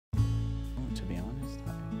this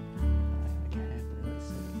time. I can't really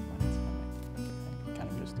see when it's coming. I can kind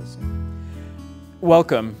of just assume.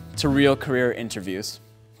 Welcome to Real Career Interviews.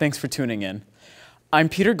 Thanks for tuning in. I'm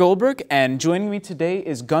Peter Goldberg, and joining me today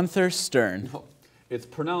is Gunther Stern. No, it's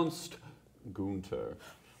pronounced Gunther.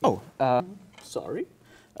 Oh, sorry.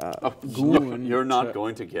 You're not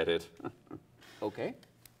going to get it. Okay.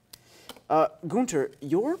 Gunther,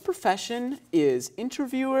 your profession is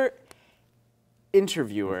interviewer.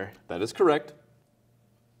 That is correct.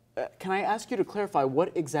 Can I ask you to clarify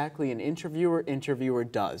what exactly an interviewer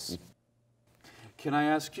does? Can I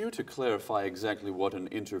ask you to clarify exactly what an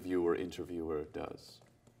interviewer does?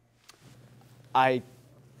 I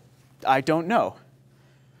don't know.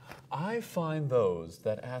 I find those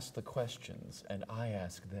that ask the questions, and I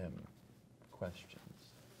ask them questions.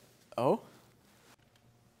 Oh?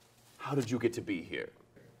 How did you get to be here?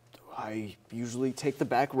 I usually take the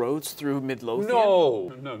back roads through Midlothian.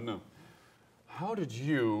 No. How did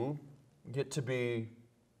you get to be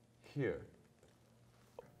here?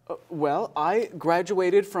 Well, I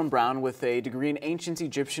graduated from Brown with a degree in ancient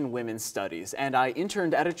Egyptian women's studies, and I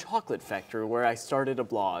interned at a chocolate factory where I started a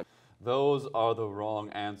blog. Those are the wrong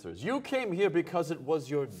answers. You came here because it was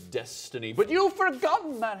your destiny, but you've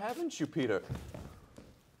forgotten that, haven't you, Peter?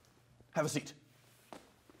 Have a seat.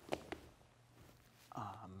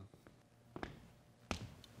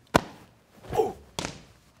 Oh.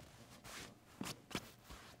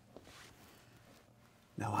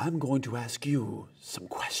 Now I'm going to ask you some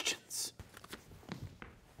questions.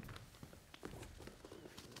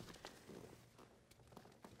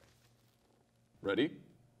 Ready?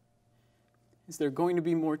 Is there going to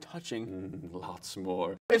be more touching? Lots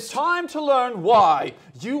more. It's time to learn why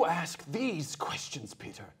you ask these questions,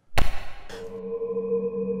 Peter.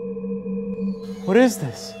 What is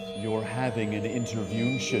this? You're having an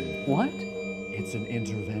interviewtion. What? It's an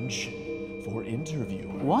intervention for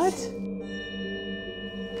interviewers. What?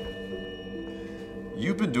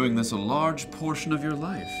 You've been doing this a large portion of your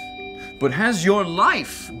life. But has your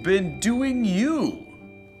life been doing you?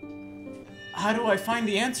 How do I find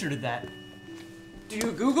the answer to that? Do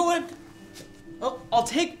you Google it? I'll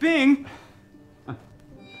take Bing.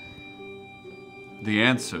 The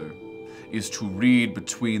answer is to read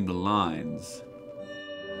between the lines.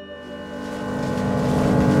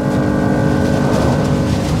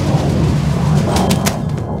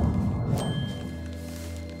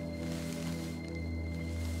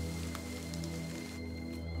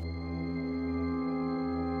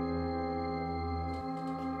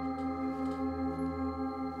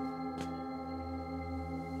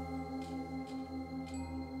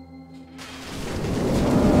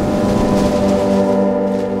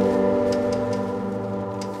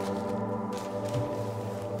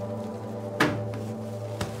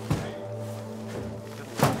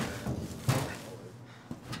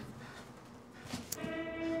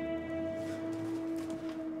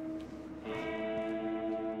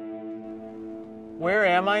 Where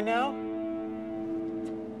am I now?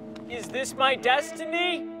 Is this my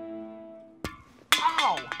destiny?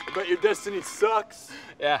 Ow! I bet your destiny sucks.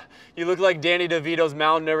 Yeah, you look like Danny DeVito's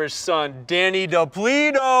malnourished son, Danny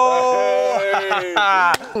DePleto! Hey.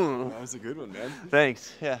 That was a good one, man.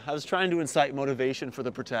 Thanks. Yeah, I was trying to incite motivation for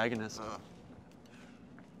the protagonist.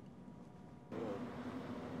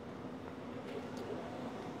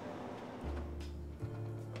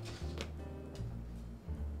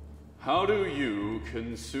 How do you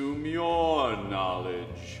consume your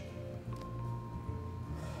knowledge?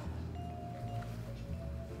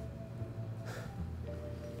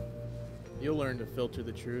 You'll learn to filter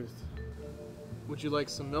the truth. Would you like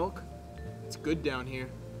some milk? It's good down here.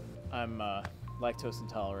 I'm lactose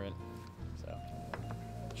intolerant, so.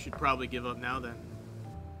 You should probably give up now then.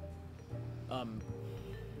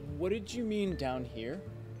 What did you mean down here?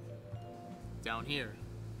 Down here.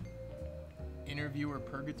 Interviewer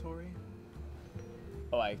purgatory?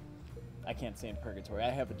 Oh, I can't say in purgatory. I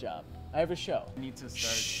have a job. I have a show. I need to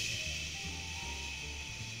start.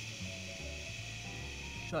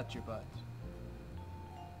 Shut your butt.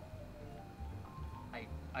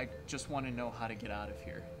 I just want to know how to get out of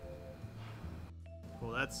here.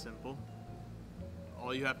 Well, that's simple.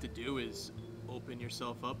 All you have to do is open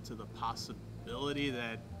yourself up to the possibility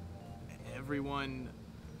that everyone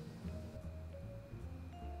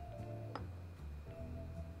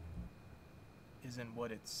isn't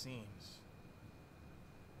what it seems.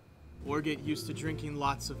 Or get used to drinking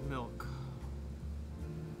lots of milk.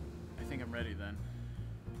 I think I'm ready then.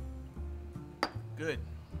 Good.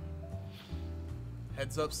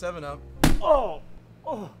 Heads up, 7-Up.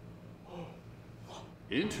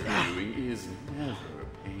 Interviewing is never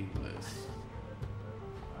painless.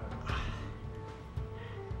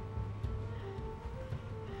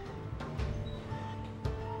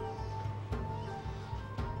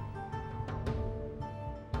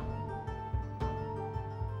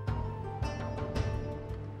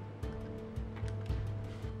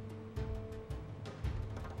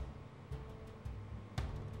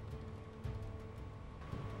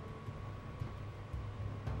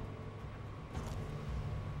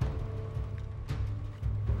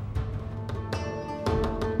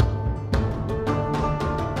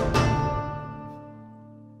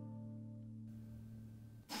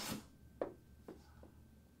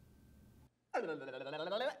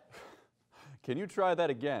 Can you try that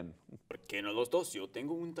again? Que no los dos, yo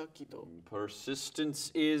tengo un taquito.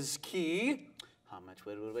 Persistence is key. How much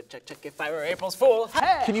would we check if I were April's fool?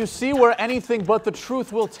 Hey! Can you see where anything but the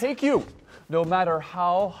truth will take you? No matter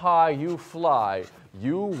how high you fly,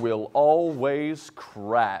 you will always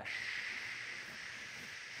crash.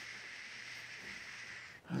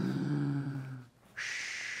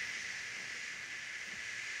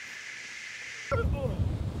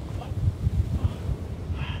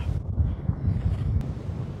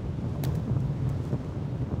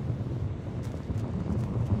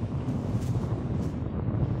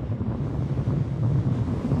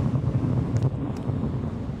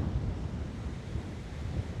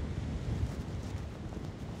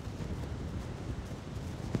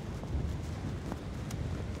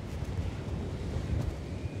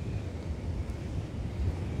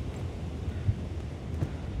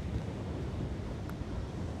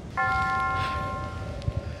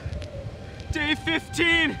 Day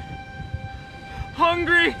 15.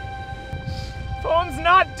 Hungry. Phone's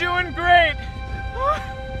not doing great.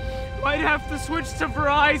 Might have to switch to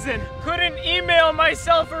Verizon. Couldn't email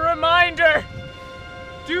myself a reminder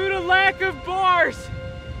due to lack of bars.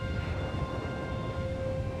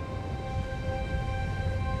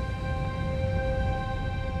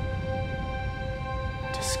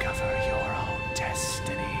 Discover your own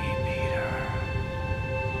destiny, Peter.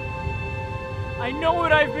 I know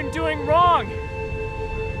what I've been doing wrong.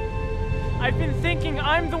 I've been thinking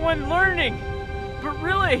I'm the one learning, but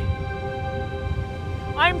really,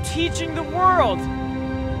 I'm teaching the world.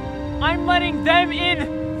 I'm letting them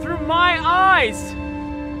in through my eyes.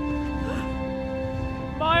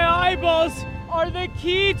 My eyeballs are the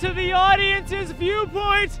key to the audience's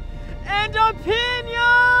viewpoint and opinions!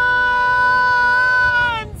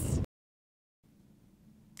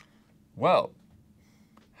 Well,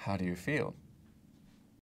 how do you feel?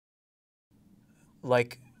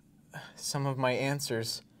 Like, some of my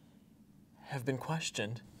answers have been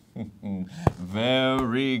questioned.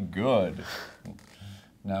 Very good.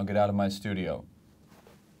 Now get out of my studio.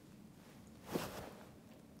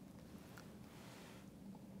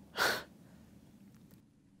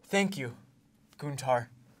 Thank you, Guntar.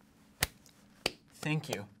 Thank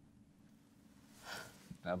you.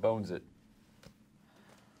 Now bones it.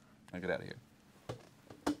 Now get out of here.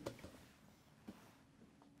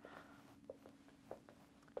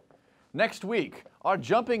 Next week, are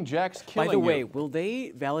jumping jacks killing By the way, you? will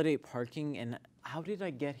they validate parking, and how did I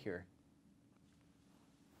get here?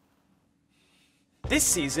 This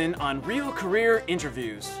season on Real Career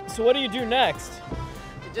Interviews. So what do you do next?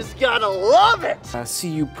 Just gotta love it! See,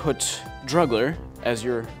 you put druggler as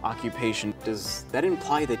your occupation. Does that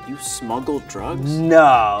imply that you smuggle drugs?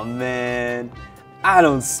 No, man. I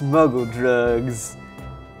don't smuggle drugs.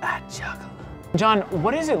 I juggle. John,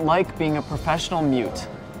 what is it like being a professional mute?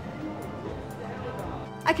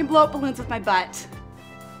 I can blow up balloons with my butt.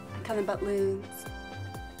 I call them buttloons.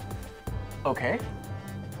 Okay.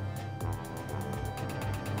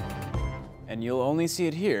 And you'll only see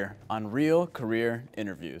it here on Real Career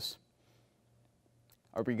Interviews.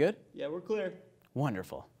 Are we good? Yeah, we're clear.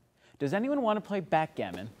 Wonderful. Does anyone want to play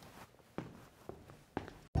backgammon?